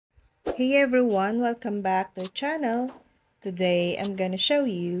Hey everyone, welcome back to the channel. Today I'm gonna show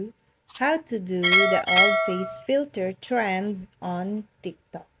you how to do the old face filter trend on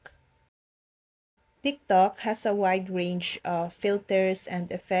TikTok. TikTok has a wide range of filters and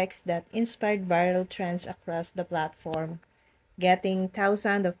effects that inspired viral trends across the platform, getting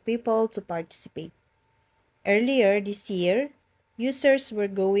thousands of people to participate. Earlier this year, users were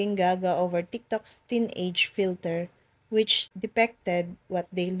going gaga over TikTok's teenage filter, which depicted what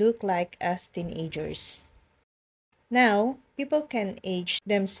they look like as teenagers. Now, people can age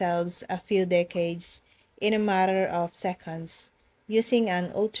themselves a few decades in a matter of seconds using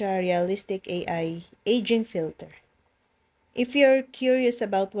an ultra-realistic AI aging filter. If you're curious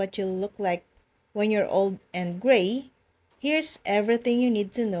about what you'll look like when you're old and gray, here's everything you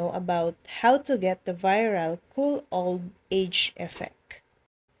need to know about how to get the viral cool old age effect.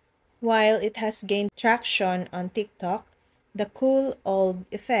 While it has gained traction on TikTok, the cool old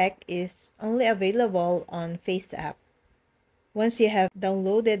effect is only available on FaceApp. Once you have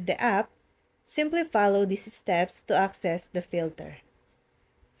downloaded the app, simply follow these steps to access the filter.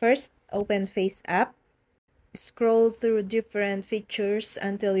 First, open FaceApp. Scroll through different features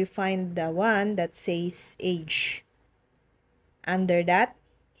until you find the one that says age. Under that,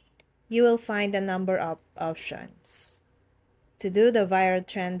 you will find a number of options. To do the viral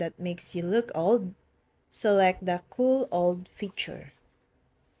trend that makes you look old, select the Cool Old feature.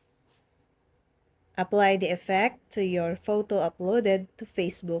 Apply the effect to your photo uploaded to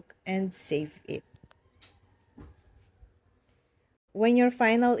Facebook and save it. When your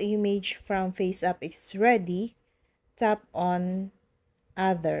final image from FaceApp is ready, tap on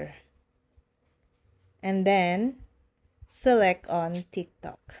Other and then select on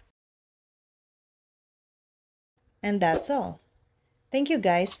TikTok. And that's all. Thank you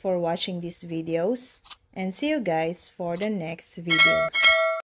guys for watching these videos and see you guys for the next videos.